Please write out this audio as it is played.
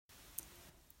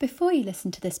Before you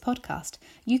listen to this podcast,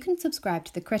 you can subscribe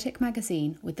to The Critic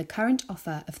magazine with the current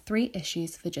offer of 3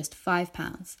 issues for just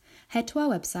 £5. Head to our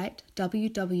website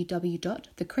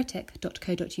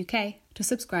www.thecritic.co.uk to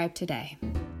subscribe today.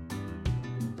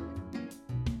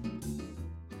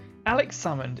 Alex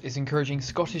Salmond is encouraging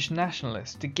Scottish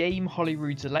nationalists to game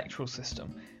Holyrood's electoral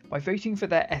system by voting for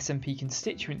their SNP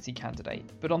constituency candidate,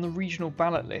 but on the regional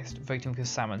ballot list voting for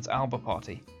Salmond's Alba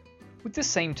party. Would the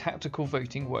same tactical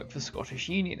voting work for Scottish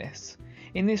Unionists?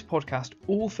 In this podcast,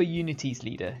 All for Unity's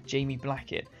leader, Jamie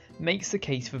Blackett, makes the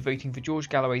case for voting for George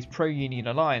Galloway's pro-union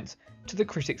alliance to the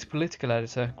Critic's political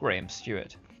editor, Graham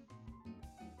Stewart.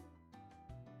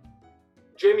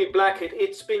 Jamie Blackett,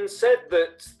 it's been said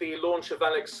that the launch of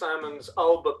Alex Salmond's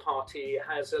Alba party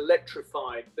has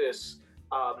electrified this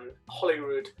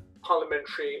Holyrood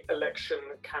parliamentary election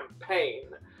campaign.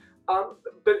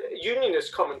 But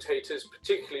unionist commentators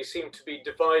particularly seem to be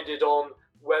divided on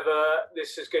whether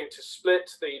this is going to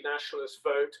split the nationalist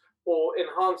vote or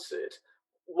enhance it.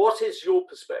 What is your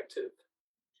perspective?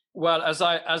 Well, as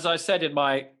I said in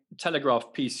my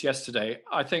Telegraph piece yesterday,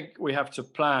 I think we have to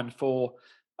plan for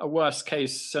a worst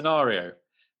case scenario.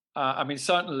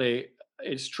 Certainly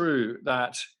it's true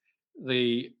that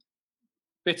the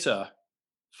bitter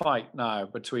fight now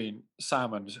between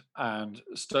Salmond and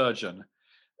Sturgeon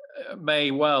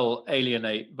may well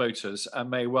alienate voters and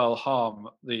may well harm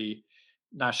the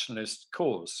nationalist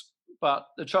cause. But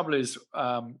the trouble is,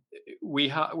 we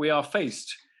are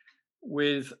faced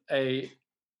with a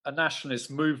nationalist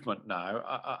movement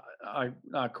now. I'm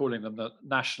now calling them the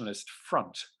Nationalist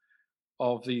Front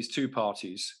of these two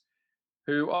parties,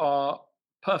 who are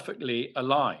perfectly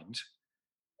aligned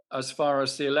as far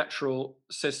as the electoral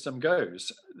system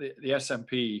goes. The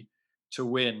SNP to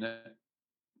win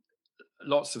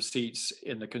lots of seats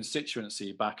in the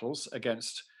constituency battles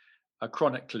against a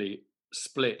chronically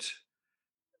split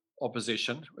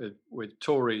opposition with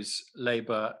Tories,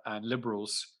 Labour and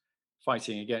Liberals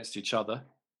fighting against each other,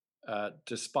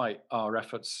 despite our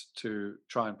efforts to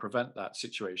try and prevent that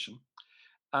situation.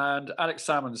 And Alex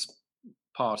Salmond's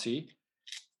party,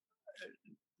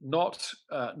 not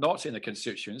in the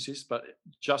constituencies, but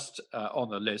just on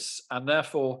the lists, and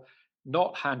therefore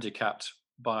not handicapped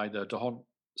by the D'Hondt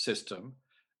system,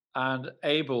 and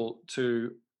able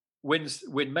to win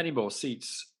many more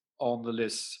seats on the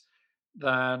lists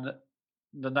than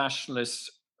the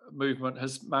nationalist movement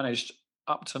has managed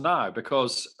up to now,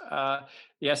 because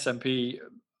the SNP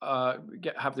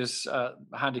have this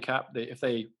handicap that if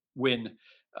they win,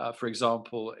 for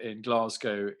example, in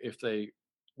Glasgow, if they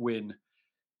win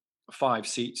 5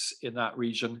 seats in that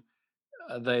region,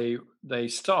 they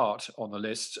start on the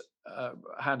list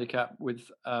handicap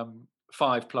with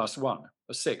 5 plus 1,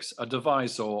 a 6, a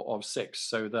divisor of 6.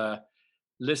 So their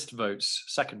list votes,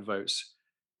 second votes,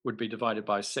 would be divided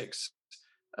by 6.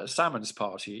 Salmond's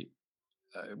party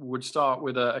would start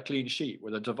with a clean sheet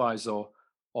with a divisor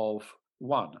of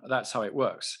 1. That's how it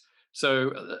works.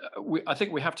 So I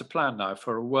think we have to plan now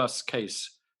for a worst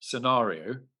case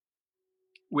scenario,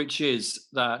 which is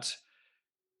that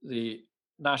the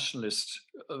nationalist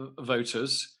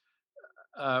voters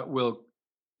will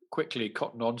quickly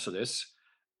cotton on to this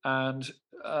and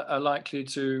are likely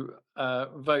to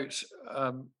vote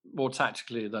more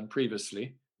tactically than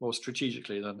previously, more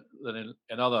strategically than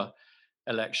in other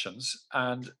elections,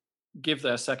 and give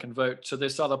their second vote to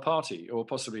this other party or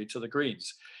possibly to the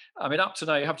Greens. Up to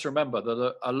now, you have to remember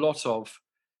that a lot of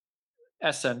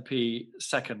SNP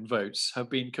second votes have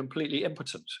been completely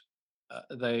impotent.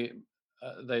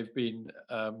 They've been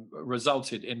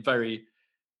resulted in very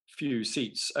few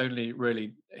seats, only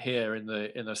really here in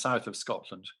the south of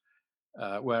Scotland,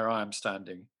 where I am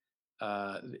standing.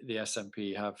 The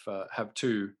SNP have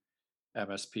 2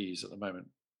 MSPs at the moment.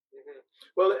 Mm-hmm.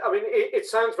 Well, it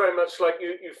sounds very much like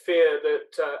you fear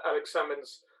that Alex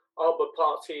Salmond's Alba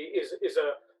party is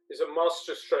a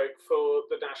masterstroke for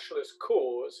the nationalist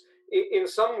cause. In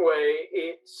some way,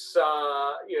 it's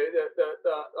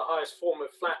the highest form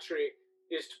of flattery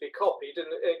is to be copied, and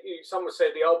some would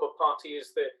say the Alba party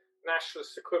is the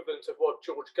nationalist equivalent of what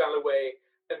George Galloway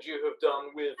and you have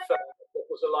done with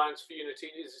what was Alliance for Unity,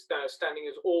 is now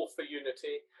standing as All for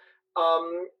Unity.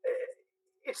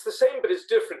 It's the same, but it's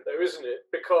different, though, isn't it?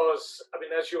 Because,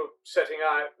 as you're setting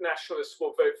out, nationalists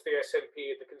will vote for the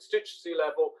SNP at the constituency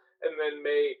level and then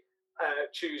may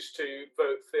choose to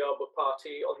vote for the Alba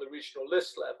party on the regional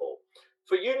list level.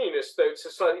 For unionists, though, it's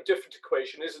a slightly different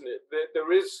equation, isn't it?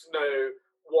 There is no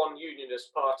one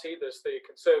unionist party. There's the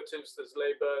Conservatives, there's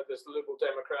Labour, there's the Liberal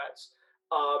Democrats.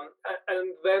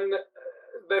 And then,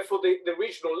 therefore, the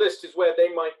regional list is where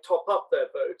they might top up their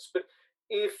votes. But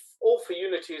if All for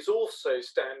Unity is also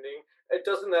standing,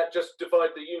 doesn't that just divide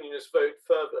the unionist vote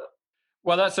further?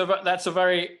 Well, that's a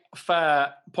very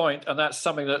fair point, and that's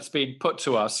something that's been put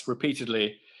to us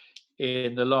repeatedly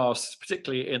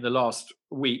particularly in the last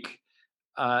week.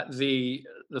 The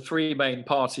three main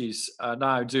parties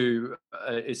now do,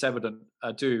 it's evident,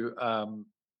 do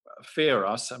fear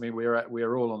us. I mean,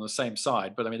 we're all on the same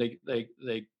side, but I mean,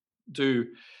 they do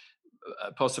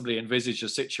possibly envisage a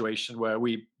situation where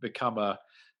we become a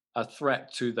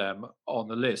threat to them on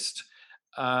the list.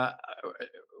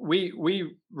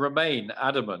 We remain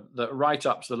adamant that right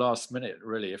up to the last minute,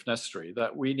 really, if necessary,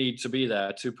 that we need to be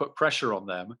there to put pressure on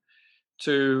them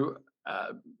to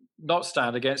not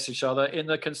stand against each other in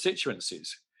the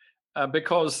constituencies,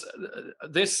 because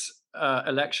this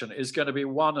election is going to be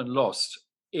won and lost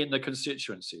in the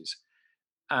constituencies,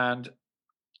 and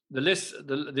the list.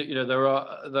 There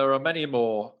are many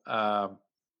more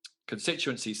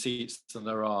constituency seats than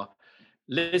there are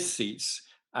list seats,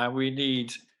 and we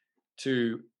need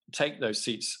to take those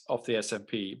seats off the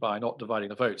SNP by not dividing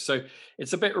the vote. So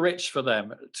it's a bit rich for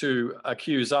them to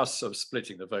accuse us of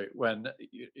splitting the vote when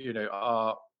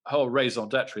our whole raison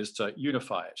d'etre is to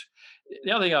unify it.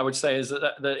 The other thing I would say is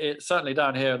that it's certainly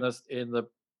down here in the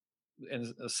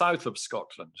south of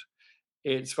Scotland,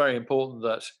 it's very important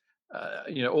that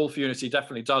All for Unity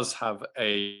definitely does have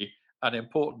an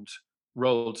important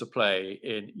role to play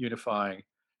in unifying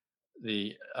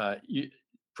the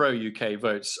pro-UK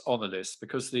votes on the list,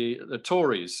 because the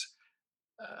Tories,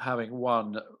 having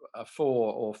won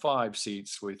 4 or 5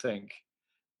 seats, we think,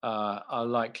 are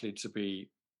likely to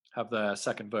have their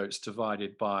second votes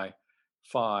divided by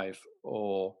 5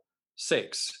 or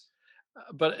 6.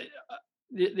 But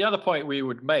the other point we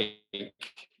would make,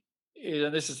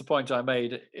 and this is the point I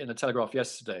made in the Telegraph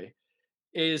yesterday,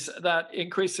 is that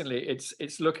increasingly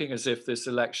it's looking as if this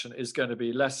election is going to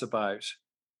be less about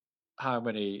how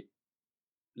many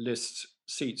list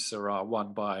seats there are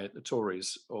won by the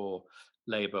Tories or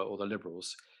Labour or the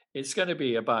Liberals. It's going to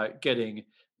be about getting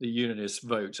the unionist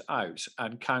vote out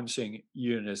and counting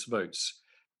unionist votes.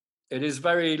 It is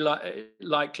very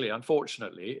likely,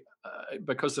 unfortunately,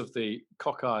 because of the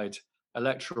cockeyed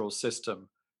electoral system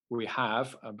we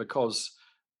have, and because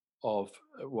of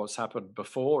what's happened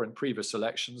before in previous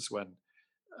elections when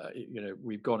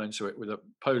we've gone into it with a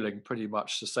polling pretty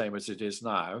much the same as it is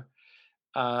now,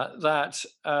 that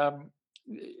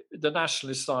the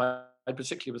nationalist side,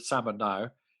 particularly with Salmond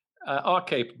now, are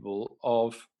capable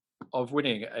of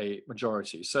winning a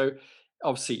majority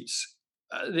of seats.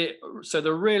 So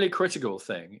the really critical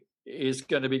thing is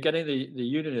going to be getting the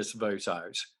unionist vote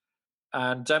out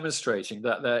and demonstrating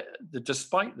that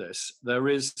despite this, there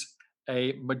is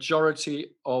a majority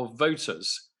of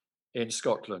voters in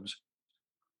Scotland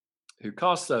who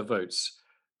cast their votes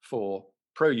for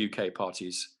pro-UK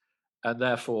parties and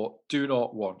therefore do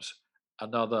not want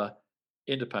another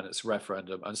independence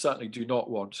referendum, and certainly do not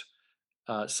want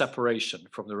separation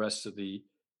from the rest of the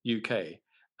UK.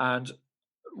 And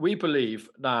we believe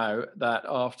now that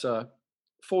after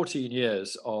 14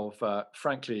 years of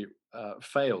frankly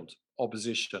failed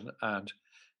opposition and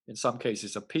in some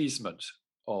cases appeasement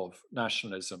of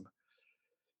nationalism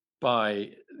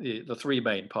by the three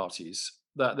main parties,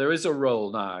 that there is a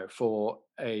role now for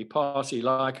a party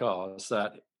like ours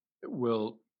that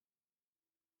will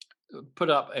put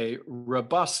up a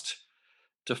robust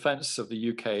defence of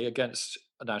the UK against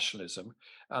nationalism,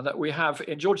 and that we have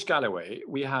in George Galloway,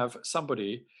 we have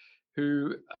somebody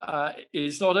who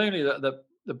is not only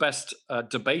the best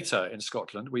debater in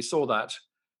Scotland. We saw that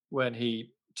when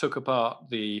he took apart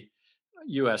the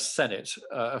US Senate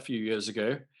a few years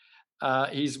ago.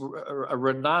 He's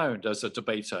renowned as a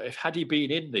debater. Had he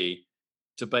been in the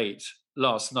debate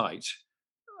last night,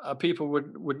 people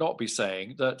would not be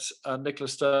saying that Nicola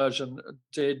Sturgeon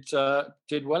did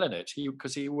well in it,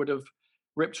 because he would have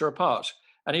ripped her apart.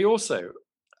 And he also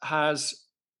has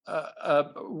a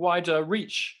wider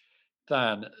reach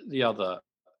than the other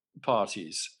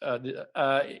parties.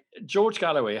 George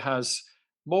Galloway has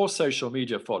more social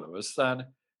media followers than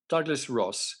Douglas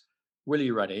Ross,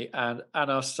 Willie Rennie, and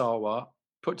Anna Sarwar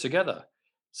put together.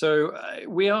 So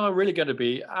we are really going to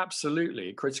be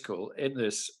absolutely critical in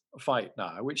this fight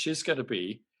now, which is going to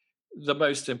be the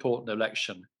most important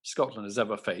election Scotland has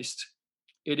ever faced.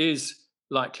 It is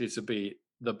likely to be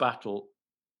the battle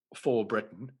for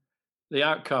Britain. The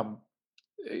outcome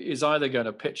is either going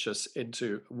to pitch us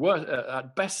into,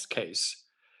 at best case,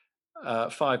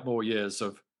 5 more years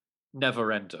of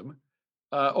neverendum,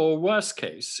 or worst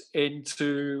case,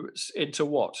 into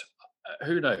what?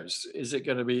 Who knows? Is it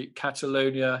going to be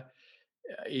Catalonia?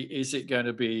 Is it going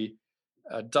to be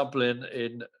Dublin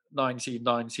in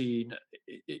 1919?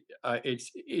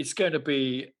 It's going to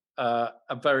be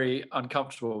a very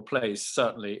uncomfortable place,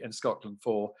 certainly in Scotland,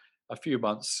 for a few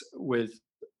months, with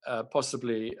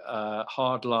possibly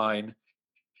hardline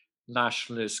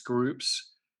nationalist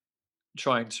groups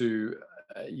trying to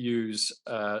use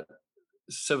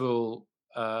civil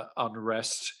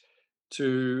unrest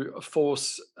to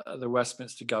force the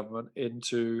Westminster government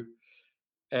into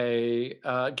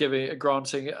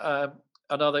granting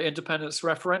another independence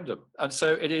referendum. And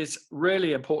so it is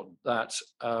really important that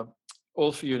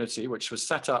All for Unity, which was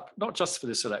set up not just for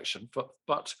this election,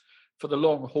 but for the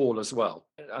long haul as well.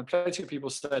 And plenty of people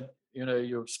said,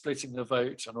 you're splitting the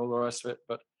vote and all the rest of it,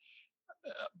 but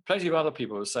plenty of other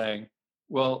people are saying,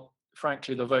 well,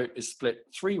 frankly, the vote is split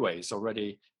 3 ways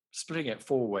already. Splitting it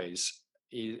 4 ways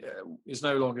is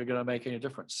no longer going to make any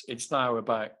difference. It's now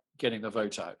about getting the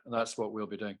vote out, and that's what we'll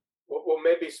be doing. Well,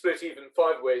 maybe split even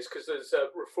 5 ways, because there's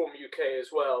Reform UK as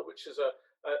well, which is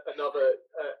another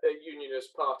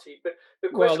unionist party. But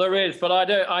well, there is, but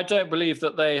I don't believe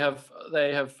that they have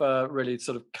really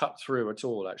sort of cut through at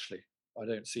all. Actually, I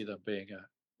don't see them being a.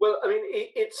 Well, I mean,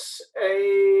 it's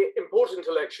an important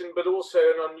election, but also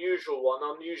an unusual one.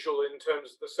 Unusual in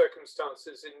terms of the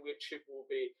circumstances in which it will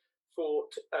be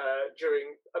fought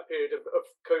during a period of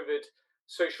COVID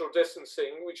social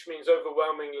distancing, which means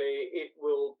overwhelmingly it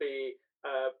will be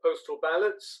postal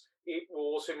ballots. It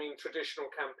will also mean traditional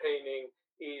campaigning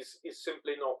is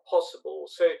simply not possible.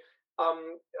 So,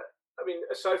 I mean,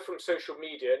 aside from social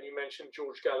media, and you mentioned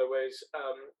George Galloway's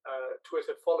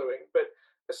Twitter following, but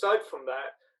aside from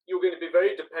that, you're going to be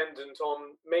very dependent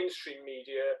on mainstream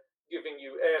media giving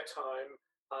you airtime.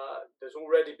 There's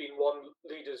already been one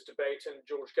leaders' debate, and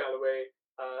George Galloway,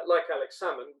 like Alex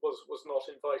Salmond, was not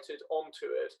invited onto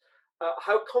it.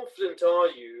 How confident are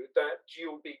you that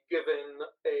you'll be given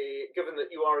that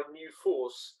you are a new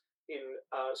force in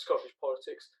Scottish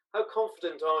politics? How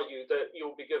confident are you that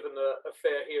you'll be given a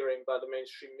fair hearing by the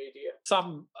mainstream media?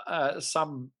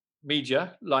 Some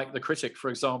media, like the Critic, for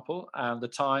example, and the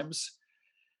Times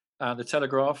and the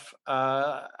Telegraph,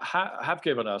 have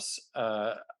given us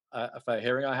a fair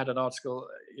hearing. I had an article,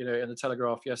 in the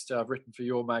Telegraph yesterday. I've written for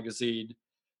your magazine,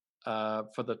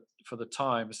 for the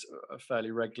Times,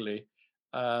 fairly regularly.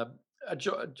 And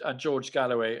George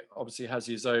Galloway obviously has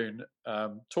his own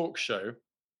talk show.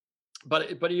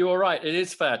 But you are right. It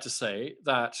is fair to say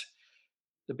that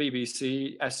the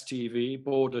BBC, STV,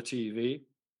 Border TV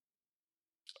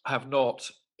have not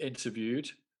interviewed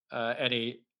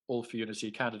any All for Unity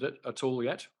candidate at all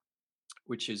yet,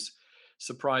 which is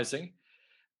surprising.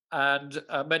 And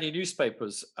many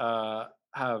newspapers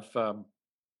have.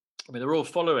 They're all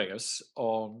following us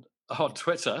on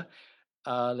Twitter.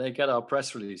 They get our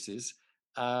press releases,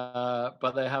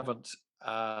 but they haven't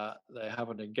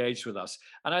engaged with us.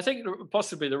 And I think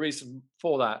possibly the reason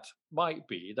for that might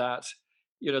be that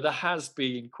there has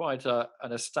been quite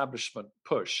an establishment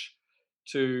push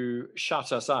to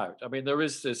shut us out. I mean, there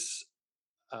is this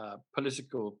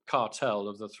political cartel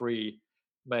of the 3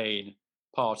 main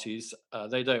parties.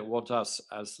 They don't want us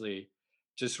as the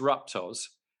disruptors.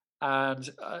 And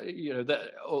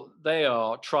they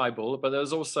are tribal, but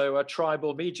there's also a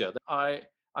tribal media. I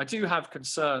do have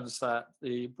concerns that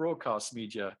the broadcast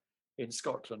media in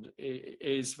Scotland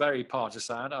is very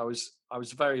partisan. I was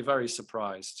very, very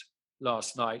surprised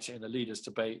last night in the leaders'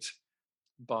 debate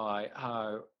by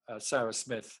how Sarah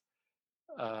Smith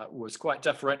was quite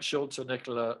deferential to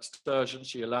Nicola Sturgeon.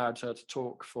 She allowed her to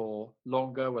talk for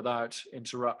longer without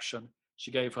interruption. She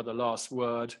gave her the last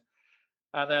word.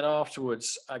 And then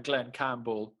afterwards, Glenn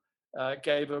Campbell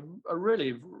gave a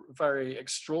really very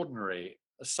extraordinary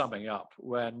summing up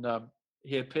when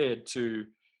he appeared to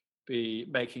be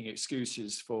making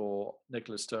excuses for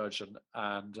Nicola Sturgeon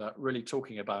and really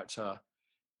talking about her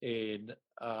in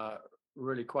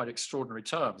really quite extraordinary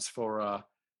terms for a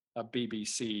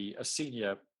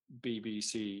senior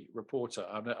BBC reporter.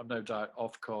 I'm no doubt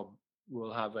Ofcom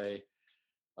will have a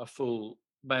full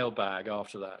mailbag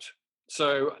after that.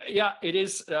 So yeah, it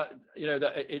is.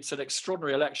 It's an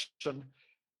extraordinary election.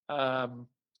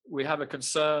 We have a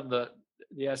concern that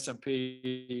the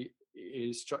SNP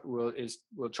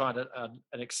will try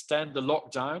and extend the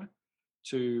lockdown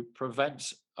to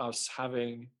prevent us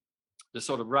having the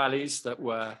sort of rallies that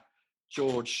where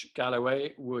George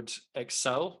Galloway would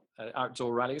excel,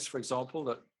 outdoor rallies, for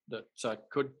example, that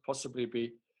could possibly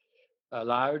be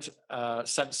allowed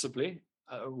sensibly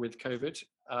with COVID.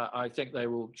 I think they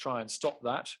will try and stop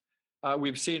that.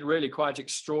 We've seen really quite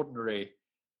extraordinary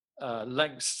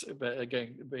lengths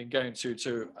being going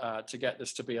to get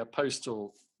this to be a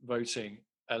postal voting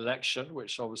election,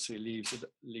 which obviously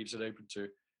leaves it open to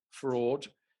fraud.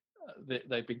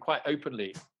 They've been quite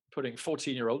openly putting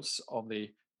 14-year-olds on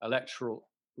the electoral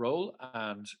roll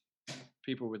and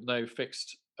people with no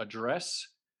fixed address.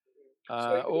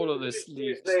 So All of this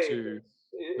leads to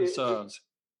concerns.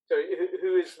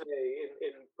 Who is they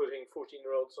in putting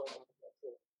 14-year-olds on?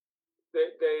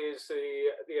 There is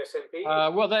the SNP.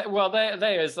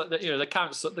 There is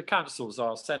that the councils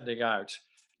are sending out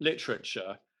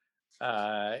literature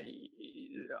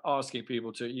asking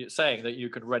people saying that you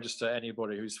can register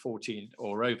anybody who's 14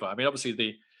 or over. I mean,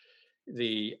 obviously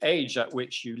the age at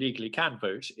which you legally can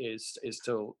vote is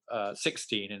still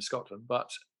 16 in Scotland,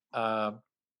 but I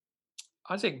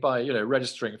think by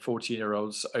registering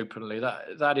 14-year-olds openly,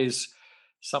 that is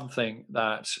something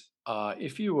that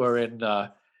if you were in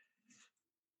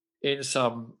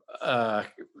some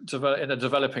in a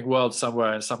developing world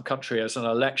somewhere in some country as an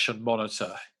election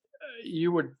monitor,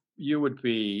 you would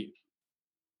be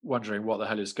wondering what the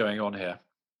hell is going on here.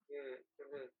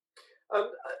 Mm-hmm.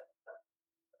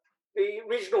 The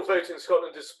regional vote in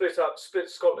Scotland is split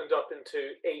Scotland up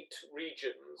into 8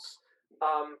 regions.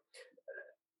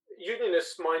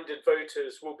 Unionist-minded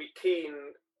voters will be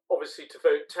keen, obviously, to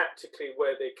vote tactically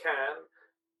where they can.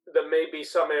 There may be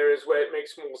some areas where it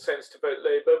makes more sense to vote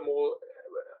Labour, more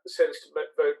sense to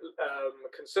vote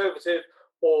Conservative,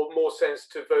 or more sense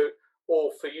to vote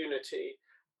All for Unity.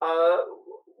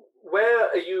 Where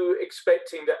are you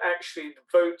expecting that actually the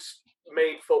votes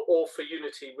made for All for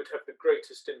Unity would have the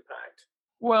greatest impact?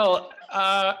 Well,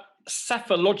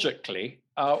 cephalogically,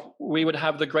 we would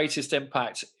have the greatest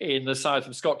impact in the south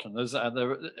of Scotland, and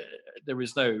there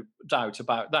is no doubt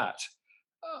about that.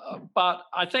 But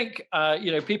I think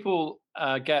people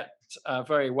get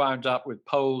very wound up with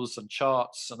polls and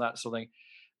charts and that sort of thing.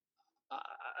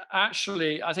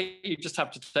 Actually, I think you just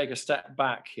have to take a step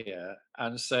back here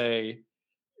and say,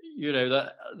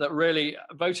 that really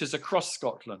voters across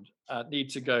Scotland need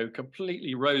to go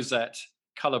completely rosette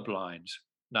colourblind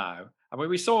now. I mean,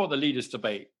 we saw the leaders'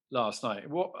 debate last night.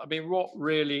 What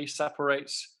really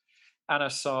separates Anna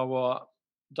Sarwar,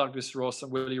 Douglas Ross,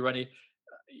 and Willie Rennie?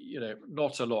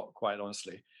 Not a lot, quite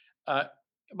honestly.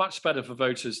 Much better for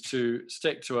voters to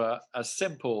stick to a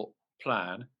simple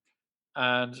plan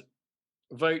and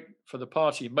vote for the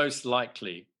party most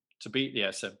likely to beat the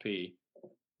SNP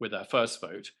with their first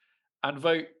vote, and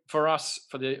vote for us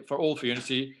for All for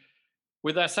Unity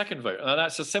with their second vote. And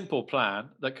that's a simple plan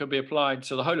that could be applied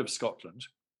to the whole of Scotland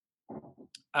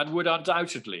and would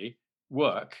undoubtedly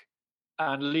work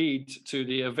and lead to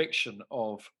the eviction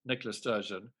of Nicola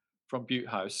Sturgeon from Bute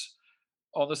House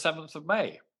on the 7th of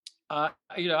May. I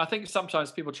think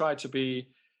sometimes people try to be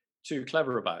too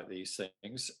clever about these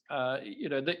things.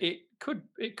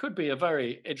 It could be a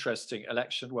very interesting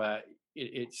election where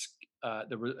it's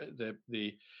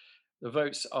the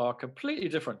votes are completely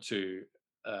different to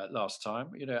last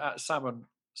time. At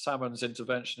Salmon's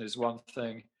intervention is one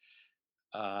thing.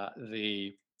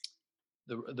 The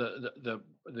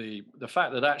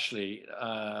fact that actually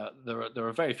there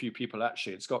are very few people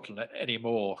actually in Scotland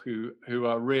anymore who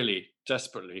are really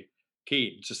desperately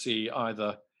keen to see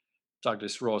either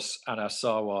Douglas Ross, Anna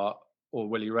Sarwar, or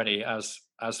Willie Rennie as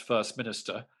First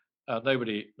Minister.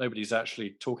 Nobody's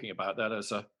actually talking about that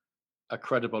as a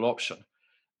credible option.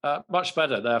 Much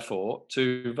better, therefore,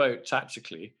 to vote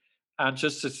tactically and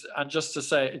just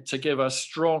to give a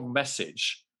strong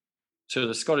message to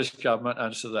the Scottish government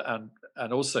and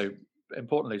also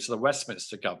importantly to the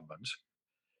Westminster government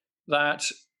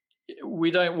that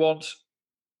we don't want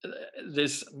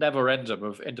this never-ending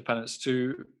of independence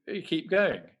to keep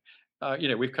going.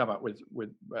 We've come up with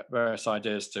various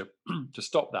ideas to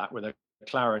stop that with a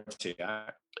Clarity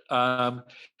Act,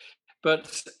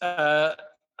 but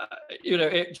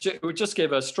it would just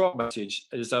give a strong message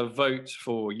as a vote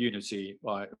for unity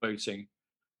by voting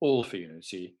All for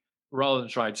Unity, rather than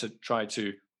try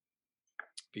to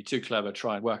be too clever,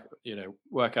 try and work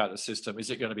out the system. Is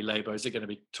it going to be Labour? Is it going to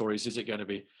be Tories? Is it going to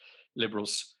be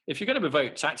Liberals? If you're going to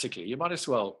vote tactically, you might as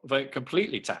well vote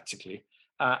completely tactically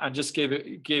and just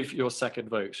give your second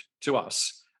vote to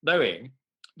us, knowing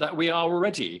that we are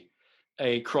already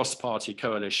a cross-party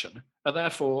coalition, and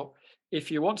therefore,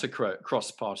 if you want a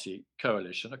cross-party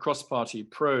coalition, a cross-party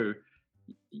pro-UK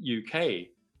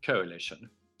coalition,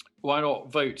 why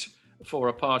not vote for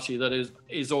a party that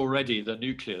is already the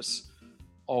nucleus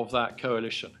of that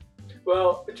coalition?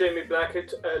 Well, Jamie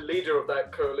Blackett, leader of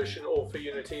that coalition, All for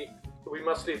Unity, we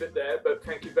must leave it there, but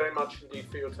thank you very much indeed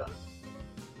for your time.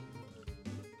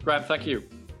 Graham, thank you.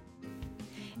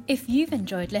 If you've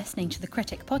enjoyed listening to the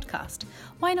Critic podcast,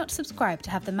 why not subscribe to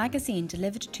have the magazine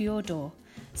delivered to your door?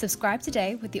 Subscribe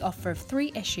today with the offer of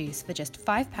 3 issues for just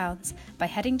 £5 by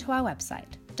heading to our website,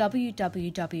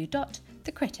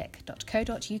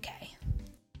 www.thecritic.co.uk.